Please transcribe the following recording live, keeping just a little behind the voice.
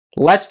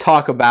let's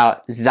talk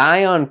about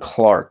Zion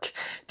Clark.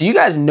 Do you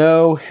guys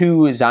know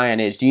who Zion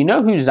is? Do you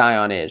know who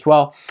Zion is?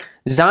 Well,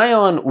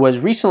 Zion was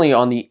recently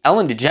on the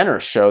Ellen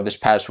DeGeneres show this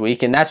past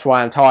week, and that's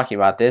why I'm talking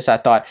about this. I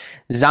thought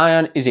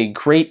Zion is a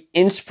great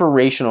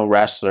inspirational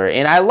wrestler,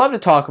 and I love to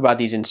talk about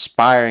these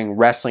inspiring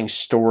wrestling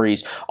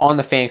stories on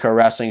the Fanco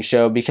Wrestling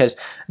Show because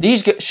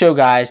these show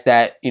guys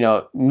that,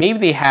 maybe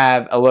they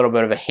have a little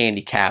bit of a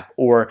handicap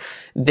or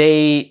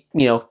they,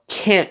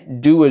 can't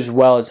do as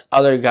well as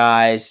other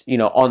guys,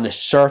 on the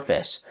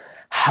surface.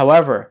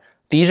 However,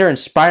 these are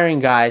inspiring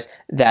guys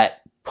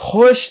that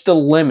push the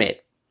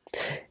limit.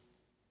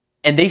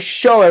 And they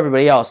show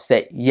everybody else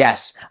that,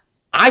 yes,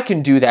 I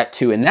can do that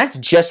too. And that's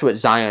just what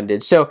Zion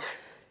did. So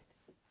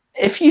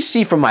if you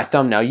see from my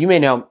thumbnail, you may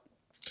know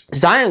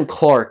Zion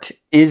Clark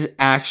is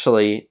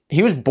actually,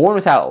 he was born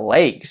without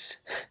legs.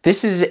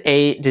 This is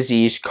a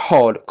disease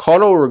called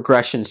caudal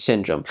regression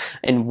syndrome.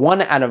 And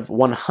 1 out of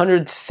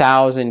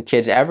 100,000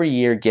 kids every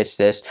year gets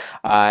this.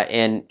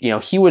 And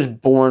he was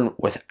born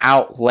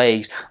without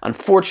legs,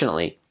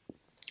 unfortunately.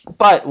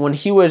 But when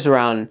he was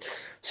around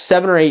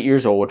 7 or 8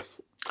 years old,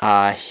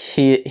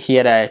 he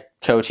had a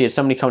coach, he had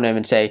somebody come to him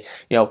and say,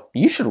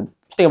 you should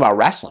think about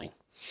wrestling.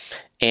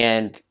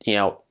 And,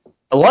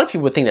 a lot of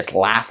people would think that's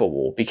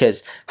laughable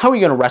because how are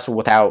you going to wrestle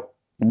without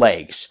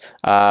legs?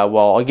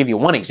 Well, I'll give you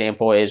one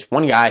example is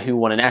one guy who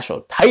won a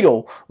national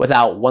title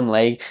without one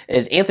leg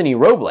is Anthony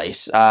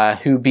Robles,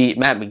 who beat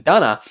Matt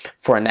McDonough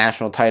for a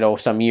national title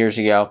some years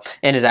ago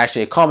and is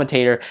actually a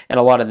commentator in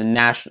a lot of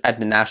at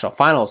the national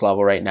finals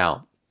level right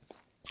now.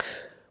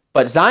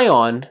 But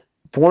Zion,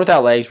 born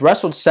without legs,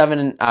 wrestled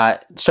started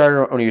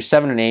when he was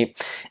 7 and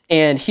 8,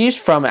 and he's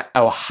from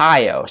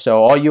Ohio.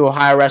 So all you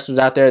Ohio wrestlers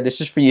out there, this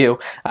is for you.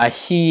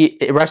 He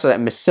wrestled at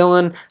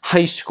Massillon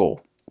High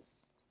School,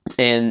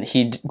 and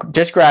he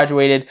just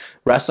graduated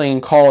wrestling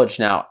in college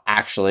now,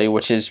 actually,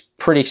 which is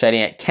pretty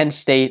exciting at Kent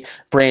State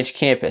Branch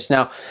campus.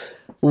 Now,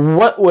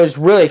 what was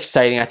really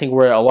exciting, I think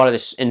where a lot of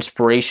this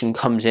inspiration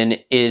comes in,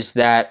 is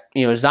that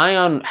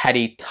Zion had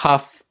a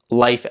tough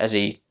life as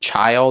a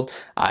child.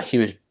 He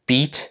was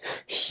beat.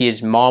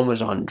 His mom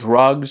was on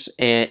drugs,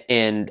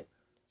 and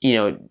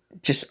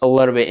just a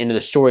little bit into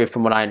the story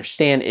from what I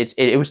understand,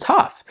 it was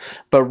tough.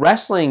 But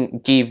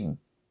wrestling gave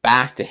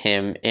back to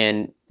him,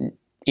 and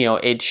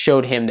it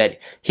showed him that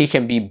he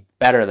can be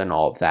better than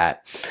all of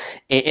that.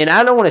 And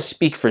I don't want to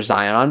speak for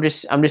Zion. I'm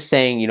just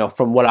saying,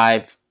 from what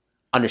I've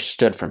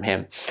understood from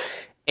him.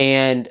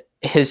 And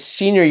his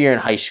senior year in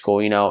high school,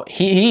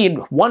 he had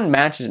won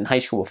matches in high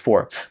school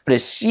before, but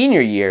his senior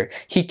year,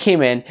 he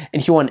came in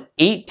and he won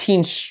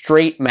 18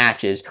 straight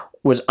matches,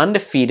 was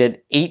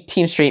undefeated,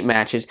 18 straight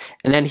matches,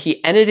 and then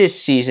he ended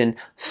his season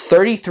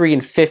 33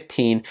 and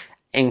 15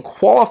 and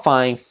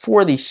qualifying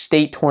for the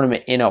state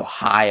tournament in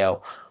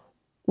Ohio.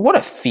 What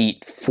a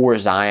feat for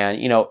Zion.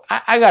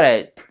 I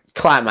gotta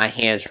clap my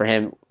hands for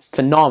him.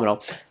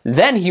 Phenomenal.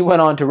 Then he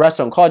went on to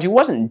wrestle in college. He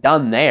wasn't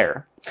done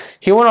there.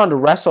 He went on to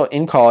wrestle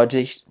in college.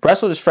 He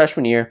wrestled his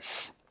freshman year,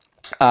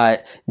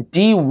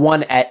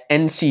 D1 at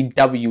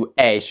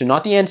NCAA. So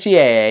not the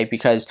NCAA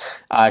because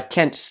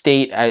Kent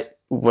State,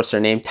 what's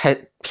their name?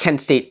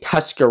 Kent State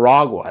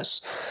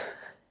Tuscarawas.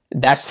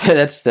 That's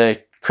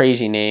the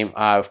crazy name.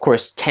 Of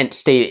course, Kent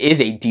State is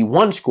a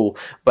D1 school,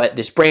 but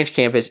this branch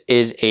campus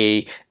is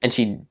a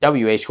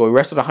NCAA school. He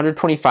wrestled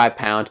 125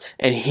 pounds,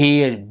 and he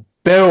has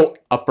built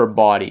upper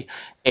body.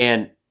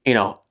 And,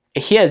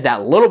 he has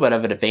that little bit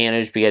of an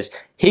advantage because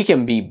he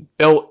can be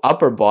built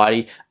upper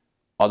body,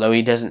 although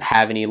he doesn't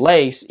have any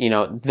legs.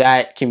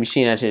 That can be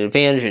seen as an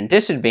advantage and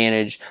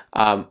disadvantage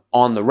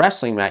on the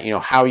wrestling mat.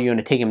 How are you going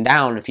to take him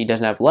down if he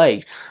doesn't have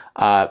legs?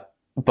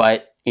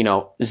 But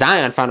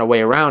Zion found a way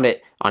around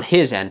it on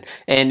his end,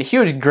 and he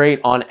was great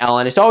on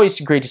Ellen. It's always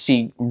great to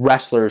see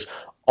wrestlers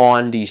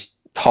on these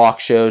talk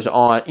shows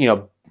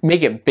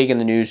make it big in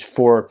the news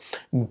for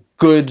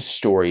good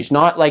stories.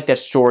 Not like that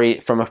story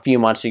from a few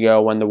months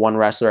ago when the one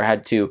wrestler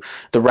the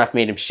ref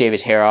made him shave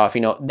his hair off.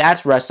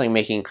 That's wrestling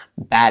making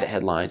bad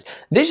headlines.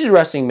 This is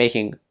wrestling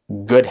making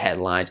good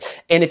headlines.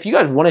 And if you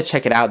guys want to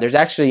check it out, there's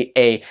actually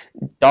a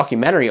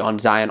documentary on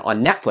Zion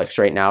on Netflix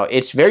right now.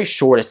 It's very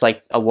short. It's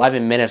like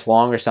 11 minutes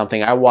long or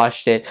something. I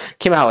watched it.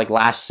 Came out like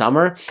last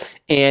summer,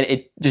 and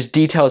it just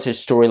details his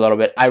story a little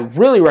bit. I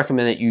really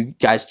recommend that you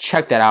guys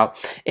check that out.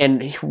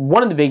 And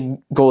one of the big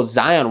goals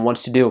Zion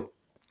wants to do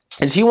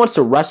is he wants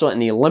to wrestle in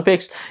the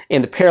Olympics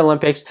and the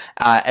Paralympics,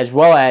 as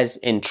well as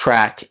in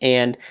track.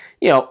 And,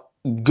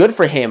 good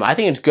for him. I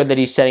think it's good that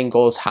he's setting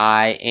goals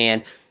high,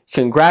 and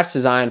congrats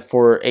to Zion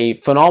for a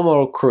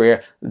phenomenal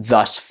career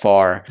thus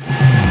far.